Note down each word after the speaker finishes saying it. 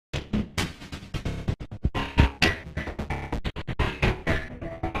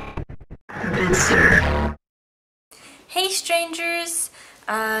started, sir. Hey strangers!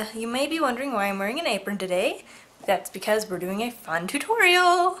 You may be wondering why I'm wearing an apron today. That's because we're doing a fun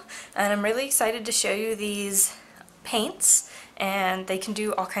tutorial! And I'm really excited to show you these paints, and they can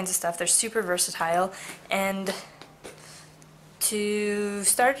do all kinds of stuff. They're super versatile, and to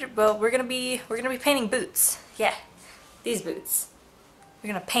start, well, we're gonna be painting boots. Yeah, these boots. We're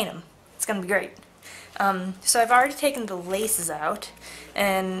gonna paint them. It's gonna be great. So I've already taken the laces out,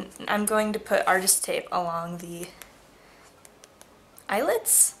 and I'm going to put artist tape along the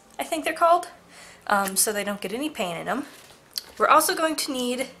eyelets, I think they're called, so they don't get any paint in them. We're also going to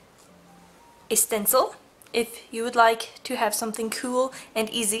need a stencil if you would like to have something cool and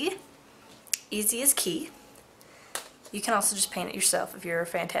easy. Easy is key. You can also just paint it yourself if you're a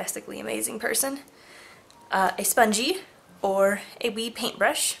fantastically amazing person. A spongy or a wee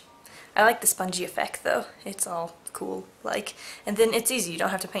paintbrush. I like the spongy effect though. It's all cool, like, and then it's easy. You don't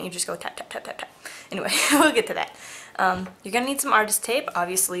have to paint, you just go tap, tap, tap, tap, tap. Anyway, we'll get to that. You're gonna need some artist tape,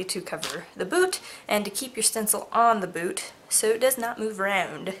 obviously, to cover the boot and to keep your stencil on the boot so it does not move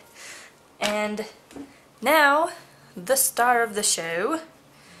around. And now, the star of the show,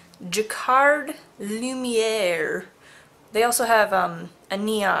 Jacquard Lumiere. They also have a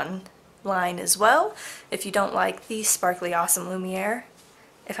neon line as well, if you don't like the sparkly awesome Lumiere,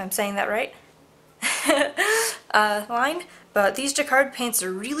 if I'm saying that right, line. But these Jacquard paints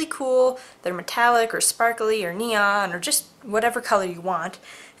are really cool. They're metallic or sparkly or neon or just whatever color you want.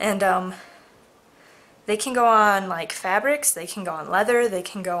 And they can go on like fabrics, they can go on leather, they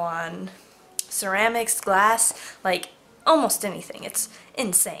can go on ceramics, glass, like almost anything. It's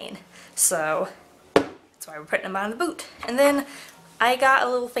insane. So that's why we're putting them on the boot. And then I got a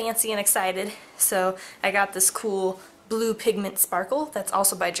little fancy and excited, so I got this cool blue pigment sparkle that's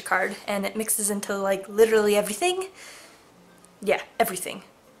also by Jacquard, and it mixes into like literally everything. Yeah, everything.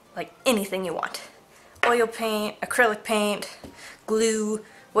 Like anything you want. Oil paint, acrylic paint, glue,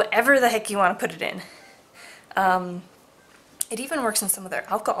 whatever the heck you want to put it in. It even works in some of their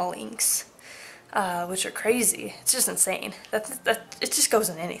alcohol inks, which are crazy. It's just insane. It just goes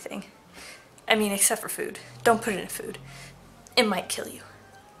in anything. I mean, except for food. Don't put it in food. It might kill you.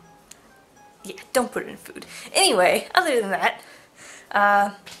 Yeah, don't put it in food. Anyway, other than that,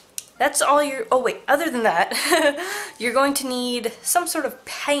 that's all your, oh wait, other than that, you're going to need some sort of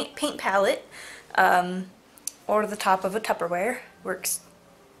paint palette, or the top of a Tupperware, works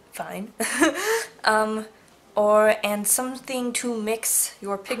fine, and something to mix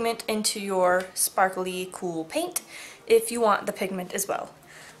your pigment into your sparkly cool paint, if you want the pigment as well.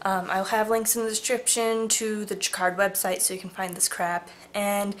 I'll have links in the description to the Jacquard website so you can find this crap,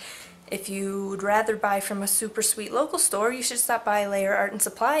 and if you would rather buy from a super sweet local store, you should stop by Layer Art and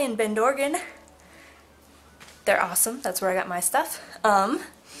Supply in Bend, Oregon. They're awesome. That's where I got my stuff.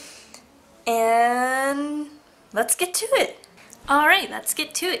 And let's get to it. Alright, let's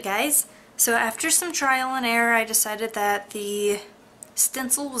get to it, guys. So after some trial and error, I decided that the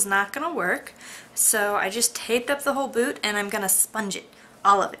stencil was not going to work. So I just taped up the whole boot and I'm going to sponge it.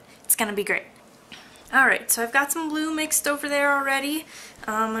 All of it. It's going to be great. Alright, so I've got some blue mixed over there already.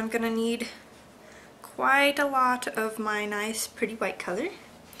 I'm going to need quite a lot of my nice pretty white color.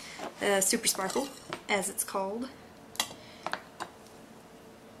 Super Sparkle, as it's called.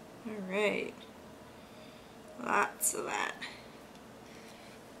 Alright. Lots of that.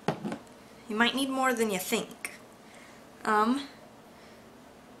 You might need more than you think. And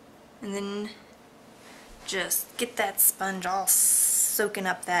then just get that sponge all soaking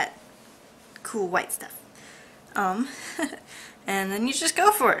up that cool white stuff. And then you just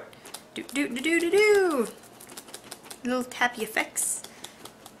go for it. Do do do do do do. Little tappy effects.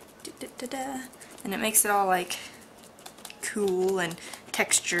 Do, da, da, da. And it makes it all like cool and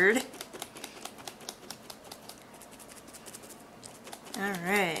textured.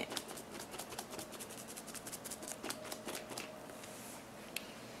 Alright.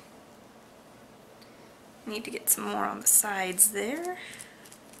 Need to get some more on the sides there.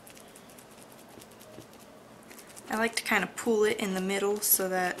 I like to kind of pull it in the middle so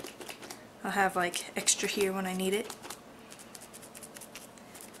that I'll have like extra here when I need it.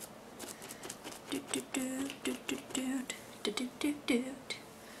 Do, do, do, do, do, do, do, do, do, do.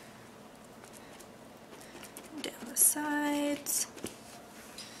 Down the sides.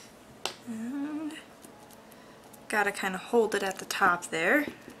 And gotta kind of hold it at the top there,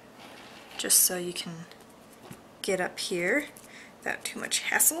 just so you can get up here without too much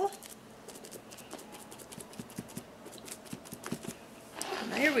hassle.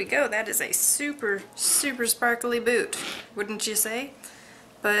 There we go. That is a super, super sparkly boot, wouldn't you say?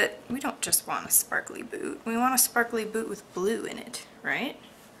 But we don't just want a sparkly boot. We want a sparkly boot with blue in it, right?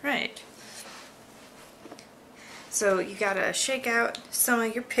 Right. So you gotta shake out some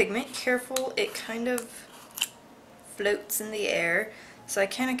of your pigment. Careful, it kind of floats in the air. So I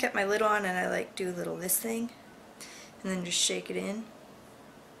kind of kept my lid on and I like do a little this thing and then just shake it in.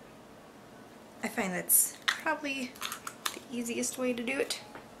 I find that's probably the easiest way to do it.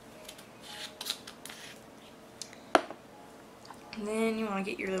 And then you want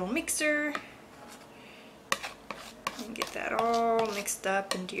to get your little mixer and get that all mixed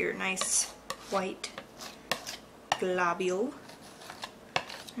up into your nice white globule.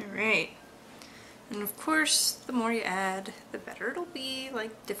 Alright. And of course, the more you add, the better it'll be.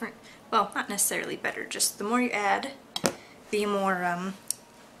 Like different, well, not necessarily better, just the more you add, the more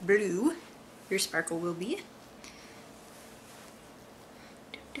blue your sparkle will be.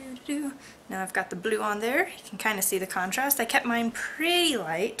 Now I've got the blue on there. You can kind of see the contrast. I kept mine pretty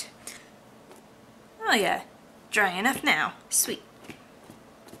light. Oh yeah, dry enough now. Sweet.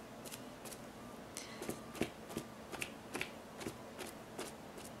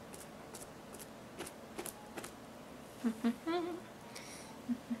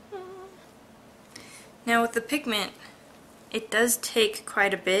 Now with the pigment, it does take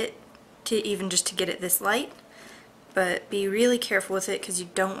quite a bit to even just to get it this light, but be really careful with it because you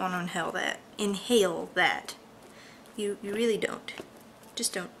don't want to inhale that. You really don't.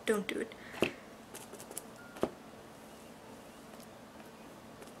 Just don't do it.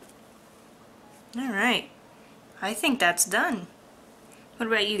 Alright, I think that's done. What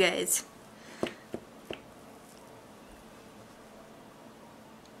about you guys?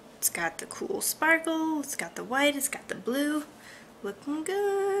 It's got the cool sparkle, it's got the white, it's got the blue. Looking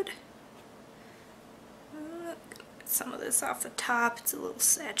good. Get some of this off the top, it's a little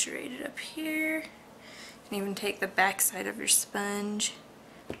saturated up here. You can even take the back side of your sponge,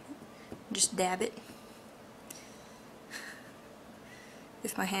 just dab it.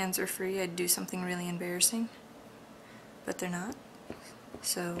 If my hands were free, I'd do something really embarrassing, but they're not.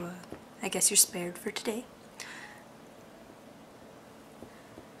 So I guess you're spared for today.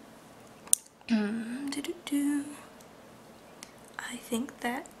 I think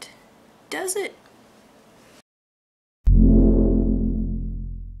that does it.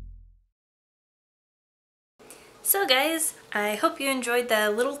 So guys, I hope you enjoyed the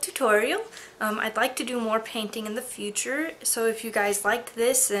little tutorial. I'd like to do more painting in the future, so if you guys liked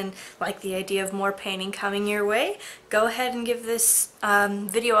this and like the idea of more painting coming your way, go ahead and give this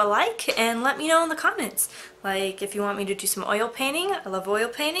video a like and let me know in the comments. Like if you want me to do some oil painting, I love oil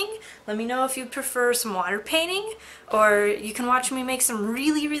painting. Let me know if you prefer some water painting, or you can watch me make some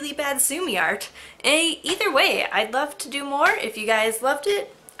really bad sumi art. Either way, I'd love to do more. If you guys loved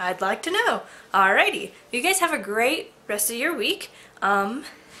it, I'd like to know. Alrighty, you guys have a great rest of your week.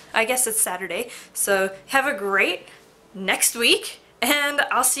 I guess it's Saturday, so have a great next week, and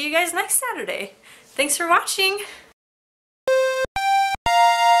I'll see you guys next Saturday. Thanks for watching!